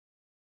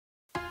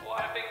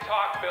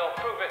talk, Bill.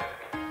 Prove it.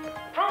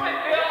 Prove it,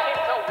 Bill! You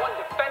can't tell one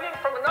defendant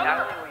from another.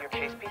 Not only will your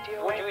case be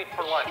DOA, What'd you eat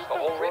for lunch? The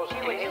whole roast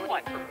you beef? a new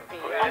one.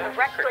 Yeah, On the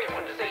record. straight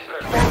from disease.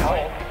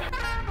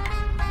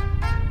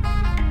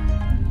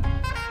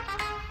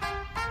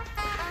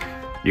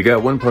 You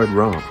got one part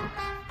wrong.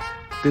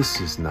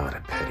 This is not a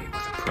petty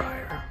with a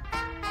prior.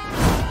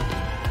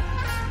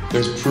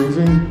 There's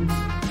proving, and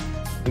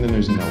then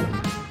there's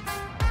knowing.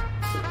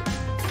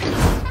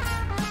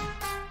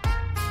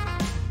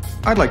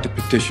 I'd like to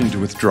petition to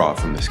withdraw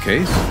from this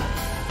case.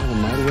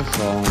 Almighty have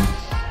fallen.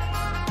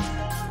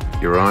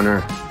 Your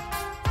Honor,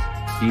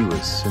 he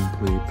was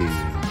simply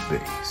being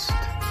based.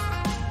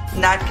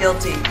 Not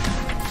guilty.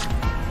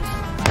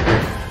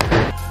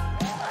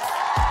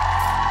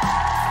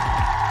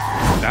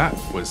 That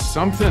was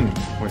something.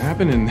 What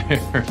happened in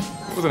there?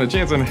 There wasn't a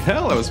chance in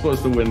hell I was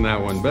supposed to win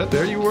that one, but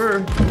there you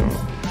were.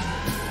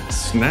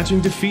 Snatching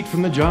defeat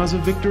from the jaws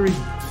of victory.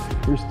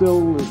 You're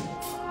still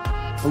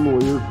a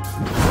lawyer.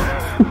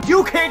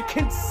 You can't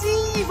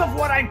conceive of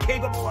what I'm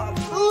capable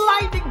of.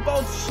 Lightning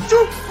bolts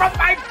shoot from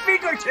my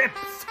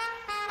fingertips.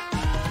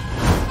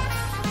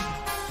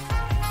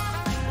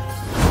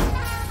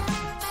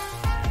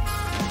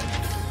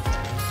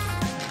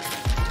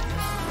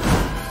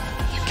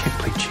 You can't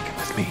play chicken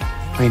with me.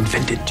 I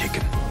invented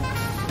chicken.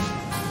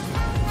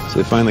 So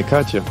they finally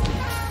caught you.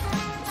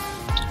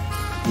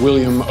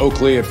 William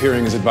Oakley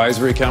appearing as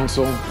advisory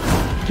counsel.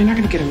 You're not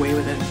gonna get away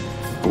with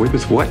it. Away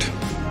with what?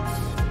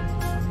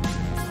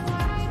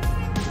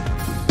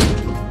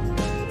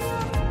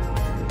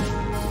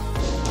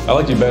 I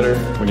liked you better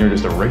when you were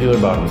just a regular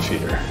bottom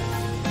feeder.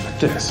 Like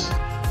this.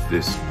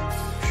 This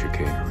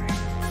chicanery.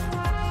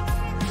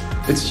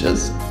 It's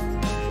just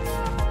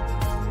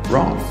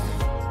wrong.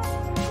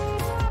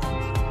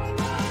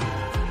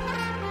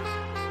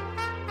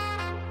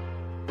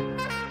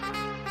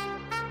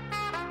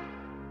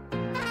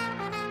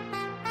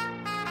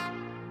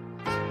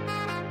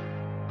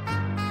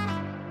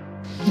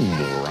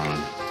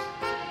 Moron.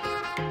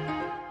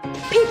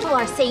 People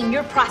are saying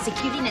you're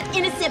prosecuting an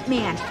innocent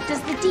man. Does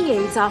the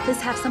DA's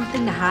office have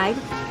something to hide?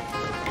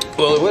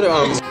 Well, it would,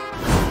 I'll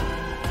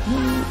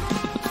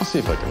see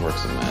if I can work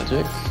some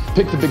magic.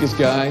 Pick the biggest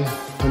guy,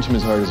 punch him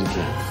as hard as you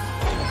can.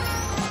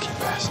 Lucky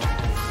bastard.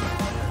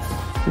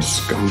 They're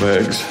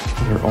scumbags.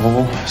 They're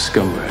all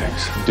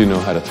scumbags. Do know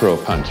how to throw a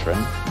punch,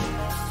 right?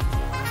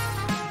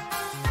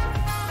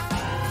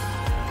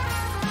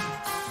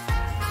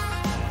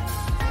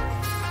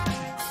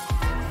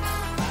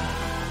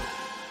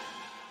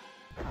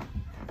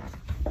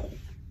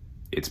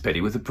 It's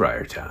petty with a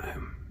prior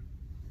time.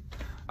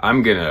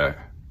 I'm gonna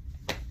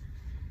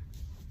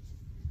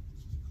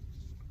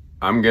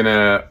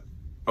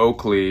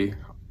Oakley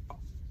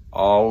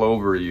all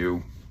over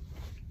you.